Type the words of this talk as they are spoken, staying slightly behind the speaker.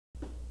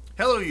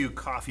Hello, you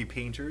coffee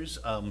painters.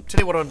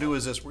 Today what I'll do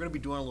is this. We're going to be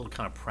doing a little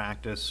kind of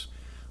practice,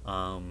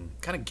 kind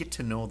of get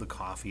to know the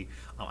coffee.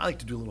 I like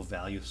to do a little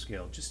value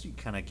scale just so you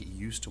kind of get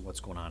used to what's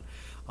going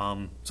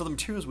on. So the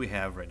materials we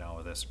have right now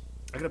with this,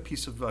 I got a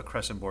piece of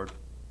crescent board.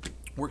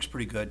 Works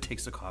pretty good,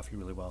 takes the coffee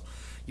really well.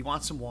 You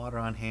want some water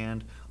on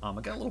hand. I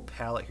got a little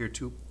palette here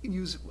too. You can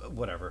use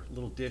whatever. A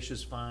little dish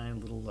is fine,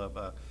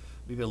 little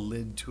maybe a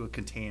lid to a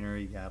container.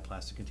 You got a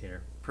plastic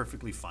container,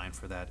 perfectly fine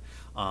for that.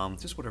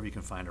 Just whatever you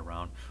can find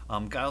around.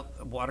 Got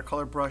a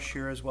watercolor brush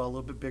here as well, a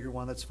little bit bigger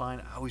one, that's fine.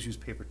 I always use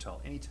paper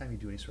towel. Anytime you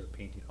do any sort of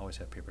painting, always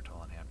have paper towel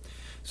on hand.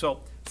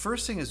 So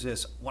first thing is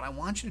this, what I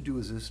want you to do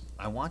is this,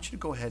 I want you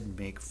to go ahead and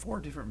make 4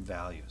 different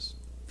values.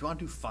 If you want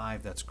to do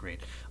 5, that's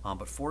great.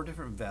 But 4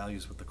 different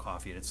values with the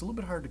coffee, and it's a little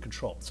bit hard to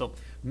control. So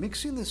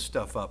mixing this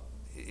stuff up,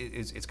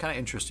 it's kind of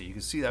interesting. You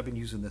can see I've been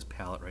using this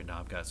palette right now.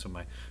 I've got some of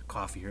my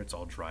coffee here. It's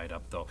all dried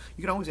up though.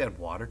 You can always add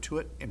water to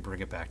it and bring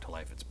it back to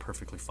life. It's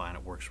perfectly fine.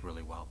 It works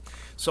really well.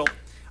 So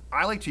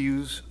I like to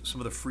use some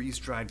of the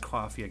freeze-dried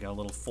coffee. I got a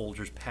little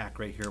Folgers pack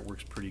right here. It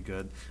works pretty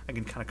good. I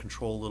can kind of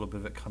control a little bit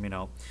of it coming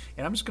out.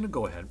 And I'm just going to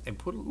go ahead and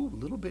put a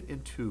little bit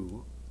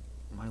into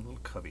my little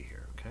cubby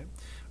here, okay?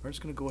 We're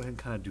just going to go ahead and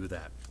kind of do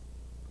that.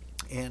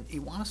 And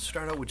you want to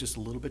start out with just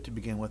a little bit to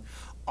begin with.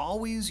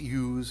 Always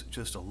use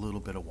just a little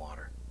bit of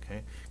water,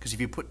 okay? Because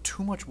if you put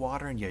too much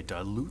water and you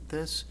dilute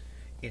this,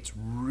 it's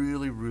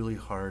really, really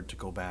hard to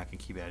go back and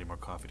keep adding more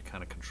coffee to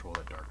kind of control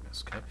that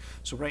darkness, okay?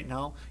 So right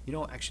now, you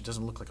know, it actually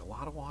doesn't look like a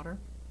lot of water,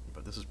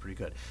 but this is pretty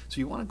good. So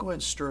you want to go ahead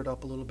and stir it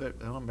up a little bit.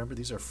 Remember,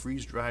 these are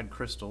freeze-dried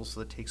crystals, so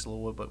it takes a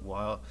little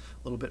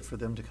bit for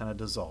them to kind of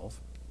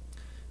dissolve.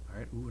 All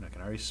right, ooh, and I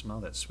can already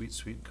smell that sweet,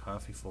 sweet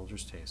coffee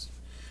Folgers taste.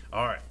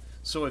 All right,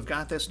 so we've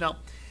got this. Now,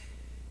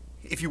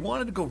 if you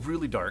wanted to go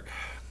really dark,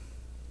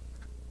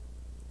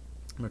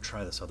 I'm going to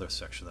try this other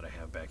section that I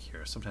have back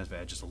here. Sometimes I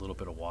add just a little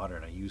bit of water,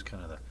 and I use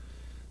kind of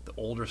the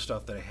older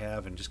stuff that I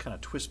have and just kind of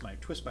twist my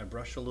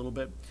brush a little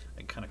bit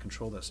and kind of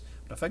control this.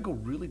 But if I go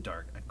really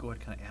dark, I go ahead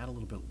and kind of add a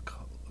little bit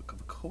of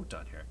a coat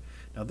on here.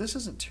 Now, this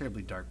isn't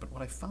terribly dark, but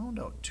what I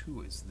found out,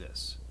 too, is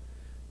this.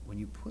 When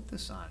you put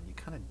this on, you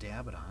kind of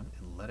dab it on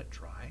and let it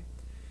dry.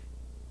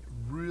 It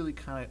really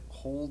kind of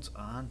holds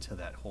on to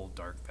that whole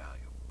dark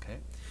value, okay?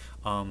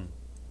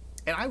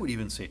 And I would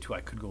even say, too, I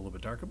could go a little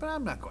bit darker, but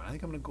I'm not going. I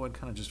think I'm going to go ahead and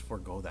kind of just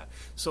forego that.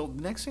 So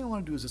the next thing I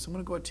want to do is this. I'm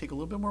going to go ahead and take a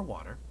little bit more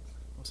water.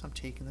 Notice I'm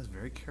taking this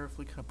very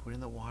carefully, kind of putting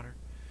the water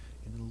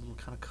in the little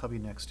kind of cubby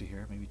next to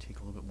here. Maybe take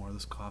a little bit more of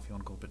this coffee. I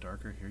want to go a bit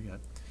darker here yet.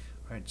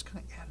 All right, just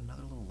kind of add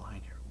another little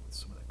line here.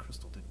 Some of that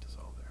crystal didn't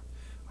dissolve there.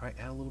 All right,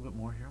 add a little bit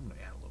more here. I'm going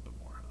to add a little bit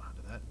more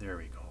onto that. There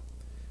we go.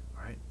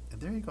 All right, and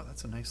there you go.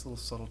 That's a nice little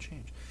subtle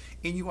change.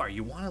 And you want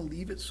to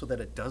leave it so that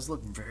it does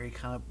look very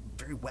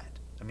wet.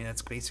 I mean,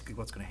 that's basically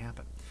what's going to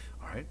happen.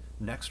 All right,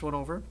 next one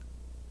over.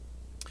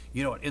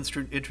 You know, an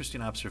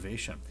interesting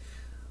observation.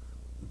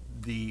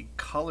 The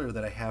color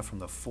that I have from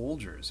the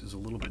Folgers is a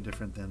little bit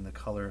different than the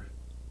color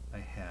I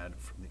had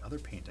from the other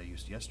paint I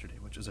used yesterday,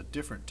 which is a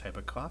different type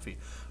of coffee.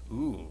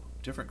 Ooh,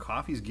 different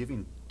coffees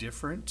giving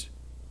different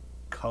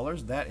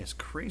colors. That is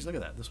crazy. Look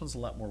at that. This one's a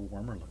lot more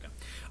warmer looking.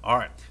 All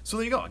right, so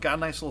there you go. I got a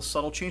nice little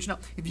subtle change. Now,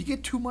 if you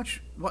get too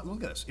much,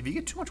 look at this. If you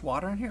get too much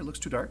water in here, it looks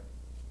too dark.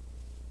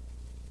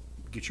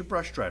 Get your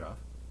brush dried off.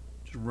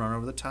 Just run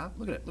over the top.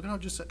 Look at it. Look at how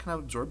just that kind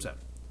of absorbs that.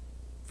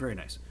 Very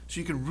nice. So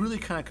you can really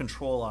kind of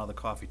control a lot of the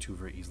coffee too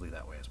very easily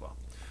that way as well.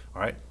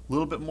 All right, a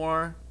little bit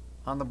more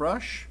on the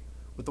brush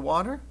with the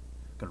water.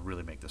 Gonna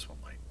really make this one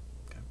light.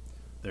 Okay,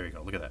 there you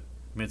go. Look at that.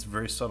 I mean, it's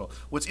very subtle.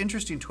 What's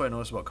interesting too, I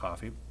noticed about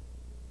coffee,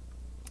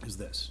 is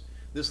this.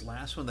 This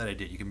last one that I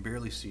did, you can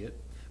barely see it,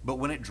 but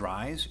when it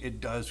dries, it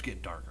does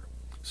get darker.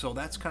 So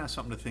that's kind of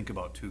something to think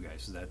about too,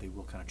 guys, is that they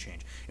will kind of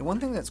change. And one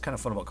thing that's kind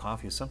of fun about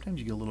coffee is sometimes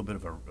you get a little bit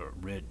of a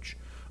ridge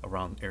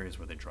around areas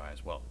where they dry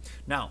as well.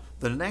 Now,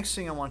 the next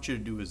thing I want you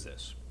to do is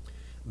this.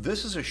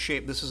 This is a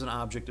shape, this is an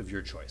object of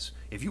your choice.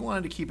 If you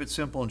wanted to keep it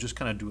simple and just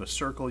kind of do a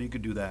circle, you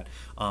could do that.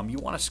 You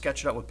want to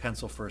sketch it out with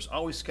pencil first.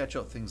 Always sketch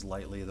out things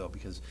lightly though,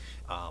 because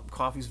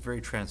coffee is very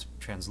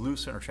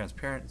translucent or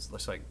transparent. It's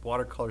less like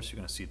watercolor, so you're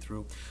going to see it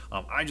through.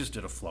 I just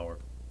did a flower.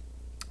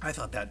 I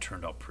thought that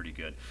turned out pretty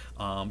good.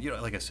 You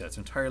know, like I said, it's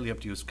entirely up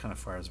to you as kind of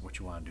far as what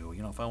you want to do.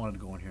 You know, if I wanted to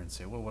go in here and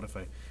say, well, what if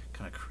I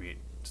kind of create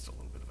just a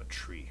little bit of a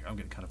tree here? I'm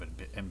getting kind of a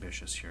bit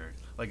ambitious here.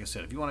 Like I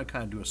said, if you want to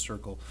kind of do a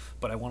circle,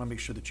 but I want to make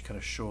sure that you kind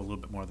of show a little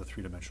bit more of the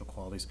three-dimensional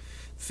qualities.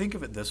 Think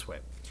of it this way.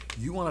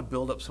 You want to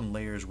build up some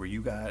layers where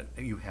you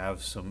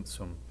have some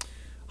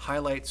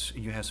highlights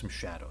and you have some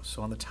shadows.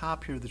 So on the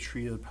top here of the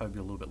tree, it'll probably be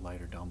a little bit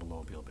lighter. Down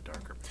below, it'll be a little bit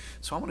darker.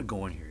 So I'm going to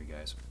go in here, you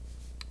guys.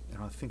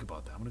 And I'll think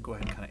about that. I'm going to go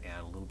ahead and kind of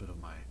add a little bit of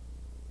my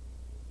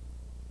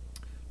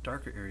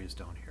darker areas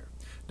down here.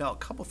 Now, a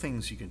couple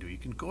things you can do. You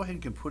can go ahead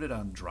and you can put it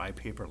on dry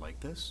paper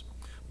like this.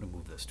 I'm going to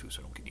move this too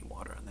so I don't get any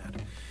water on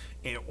that.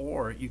 And,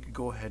 or you could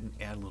go ahead and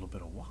add a little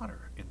bit of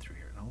water in through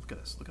here. Now look at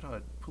this. Look at how I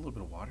put a little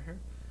bit of water here.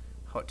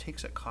 How it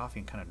takes that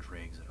coffee and kind of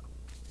drags it up.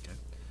 Okay.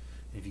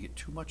 And if you get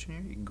too much in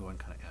here, you can go ahead and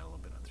kind of add a little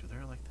bit on through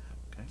there like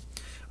that. Okay.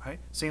 All right.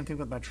 Same thing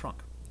with my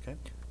trunk. Okay.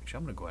 Actually,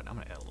 I'm going to go ahead and I'm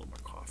going to add a little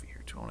more coffee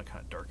here too. I want to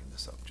kind of darken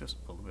this up just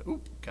a little bit.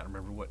 Oop, gotta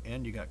remember what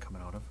end you got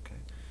coming out of. Okay.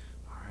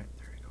 All right,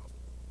 there you go.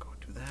 Go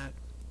do that.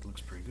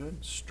 Looks pretty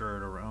good. Stir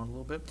it around a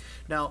little bit.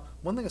 Now,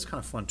 one thing that's kind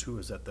of fun too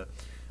is that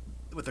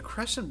with the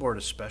Crescent board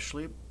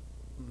especially,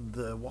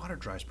 the water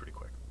dries pretty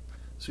quick.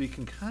 So you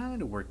can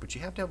kind of work, but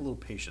you have to have a little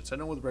patience. I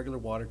know with regular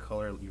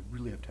watercolor, you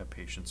really have to have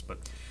patience.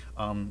 But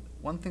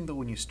one thing though,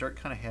 when you start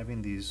kind of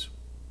having these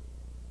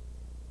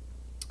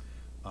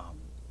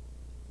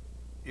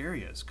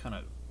areas kind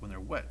of, when they're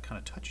wet, kind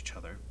of touch each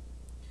other,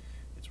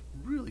 it's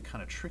really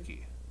kind of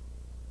tricky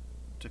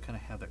to kind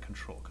of have that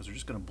control because they're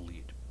just going to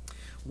bleed.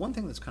 One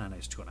thing that's kind of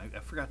nice too, and I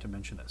forgot to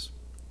mention this,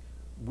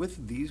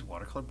 with these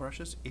watercolor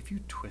brushes, if you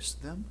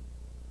twist them,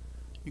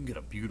 you can get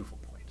a beautiful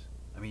point.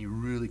 I mean, you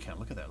really can.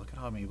 Look at that. Look at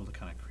how I'm able to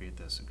kind of create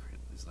this and create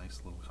these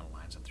nice little kind of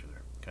lines in through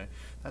there. Okay,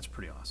 that's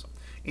pretty awesome.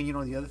 And you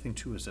know, the other thing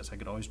too is this, I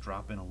could always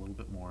drop in a little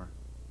bit more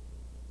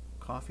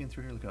coffee in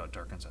through here. Look how it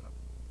darkens that up.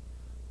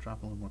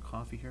 Drop a little more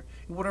coffee here.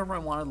 And whatever I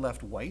wanted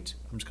left white,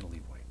 I'm just going to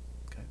leave white.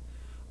 Okay,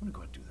 I'm going to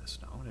go ahead and do this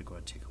now. I'm going to go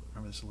ahead and take a look.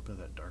 Remember, there's a little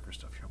bit of that darker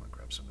stuff here. I'm going to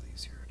grab some of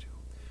these here too.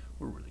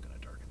 We're really going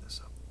to darken this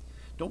up.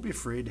 Don't be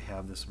afraid to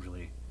have this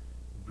really,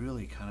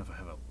 really kind of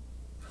have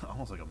a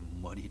almost like a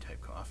muddy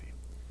type coffee.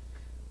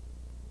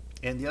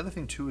 And the other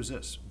thing too is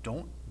this: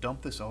 don't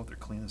dump this out or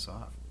clean this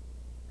off.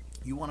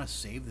 You want to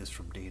save this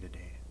from day to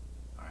day.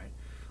 All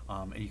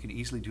right, and you can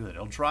easily do that.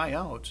 It'll dry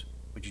out,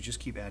 but you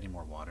just keep adding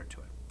more water to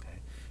it.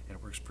 And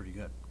it works pretty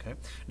good. Okay.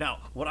 Now,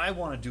 what I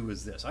want to do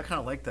is this. I kind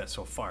of like that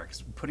so far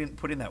because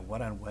putting that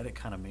wet on wet, it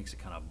kind of makes it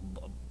kind of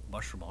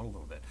mushroom out a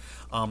little bit.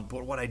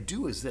 But what I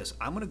do is this.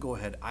 I'm going to go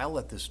ahead. I'll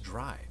let this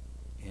dry,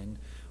 and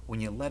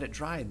when you let it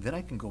dry, then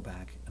I can go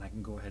back and I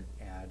can go ahead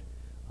and add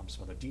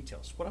some other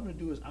details. What I'm going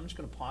to do is I'm just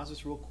going to pause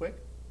this real quick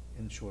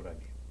and show what I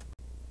mean.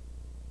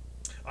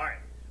 All right.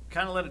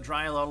 Kind of let it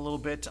dry out a little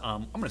bit.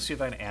 I'm going to see if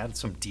I can add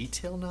some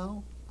detail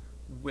now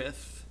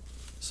with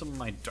some of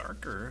my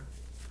darker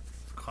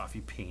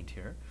coffee paint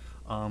here,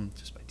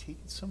 just by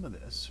taking some of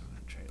this. I'm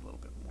going to try a little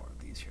bit more of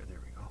these here. There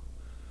we go.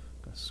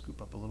 I'm going to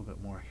scoop up a little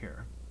bit more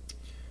here.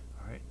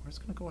 All right, we're just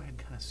going to go ahead and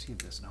kind of see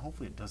this. Now,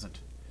 hopefully it doesn't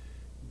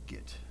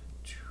get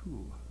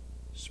too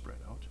spread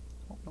out.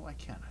 Oh, no, I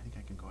can. I think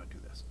I can go ahead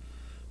and do this.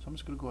 So I'm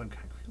just going to go ahead and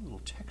kind of create a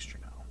little texture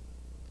now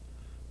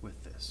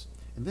with this.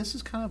 And this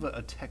is kind of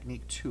a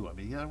technique too. I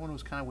mean, the other one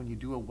was kind of when you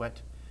do a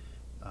wet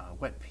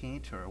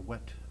paint or a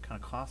wet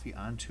kind of coffee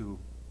onto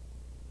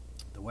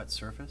the wet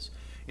surface,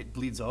 it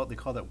bleeds out. They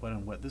call that wet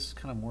on wet. This is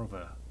kind of more of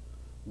a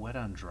wet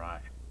on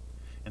dry.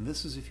 And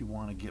this is if you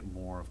want to get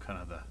more of kind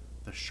of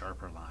the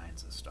sharper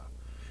lines and stuff.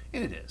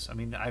 And it is. I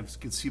mean, I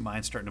can see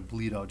mine starting to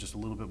bleed out just a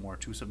little bit more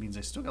too, so it means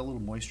I still got a little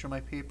moisture in my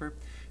paper,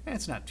 and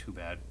it's not too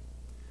bad.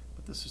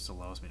 But this just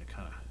allows me to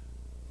kind of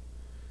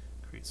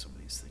create some of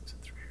these things in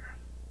through here.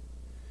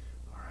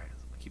 All right,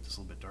 I'm going to keep this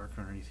a little bit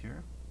darker underneath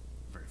here.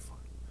 Very fun.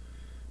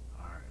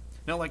 All right.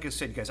 Now, like I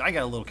said, you guys, I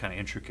got a little kind of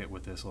intricate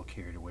with this, a little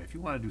carried away. If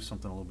you want to do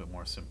something a little bit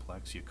more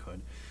simplex, you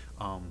could.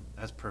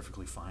 That's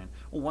perfectly fine.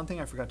 Well, one thing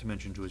I forgot to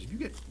mention too is if you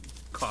get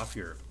coffee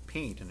or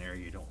paint in an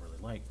area you don't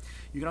really like,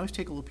 you can always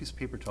take a little piece of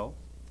paper towel,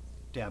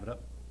 dab it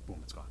up, boom,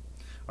 it's gone.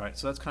 All right,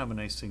 so that's kind of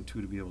a nice thing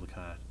too to be able to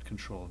kind of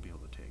control and be able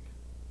to take.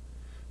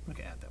 I'm going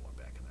to add that one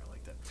back in there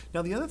like that.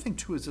 Now, the other thing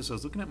too is this. I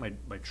was looking at my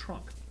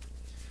trunk,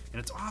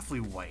 and it's awfully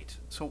white.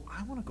 So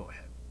I want to go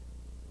ahead.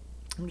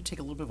 I'm going to take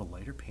a little bit of a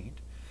lighter paint,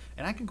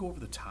 and I can go over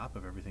the top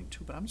of everything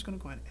too, but I'm just going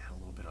to go ahead and add a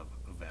little bit of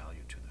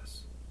value to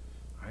this.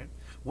 All right.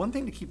 One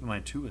thing to keep in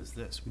mind too is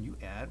this: when you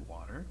add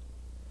water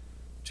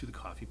to the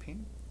coffee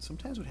paint,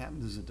 sometimes what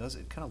happens is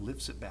it kind of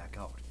lifts it back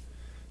out.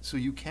 So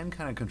you can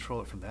kind of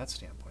control it from that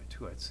standpoint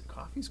too.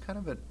 Coffee's kind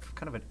of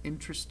an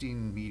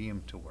interesting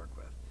medium to work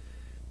with.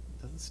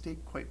 It doesn't stay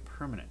quite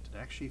permanent.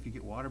 Actually, if you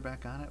get water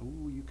back on it,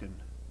 ooh, you can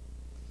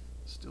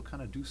still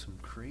kind of do some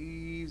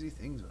crazy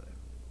things with it.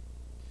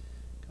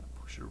 Kind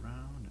of push it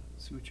around and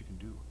see what you can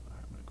do. All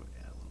right, I'm going to go ahead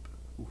and add a little bit.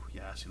 Ooh,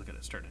 yeah, see, look at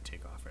it starting to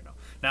take off right now.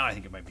 Now I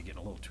think it might be getting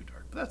a little too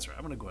dark, but that's all right.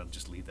 I'm going to go ahead and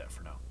just leave that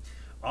for now.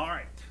 All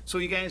right, so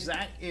you guys,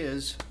 that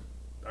is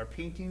our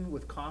painting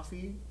with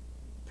coffee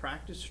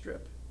practice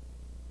strip.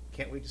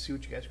 Can't wait to see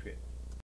what you guys create.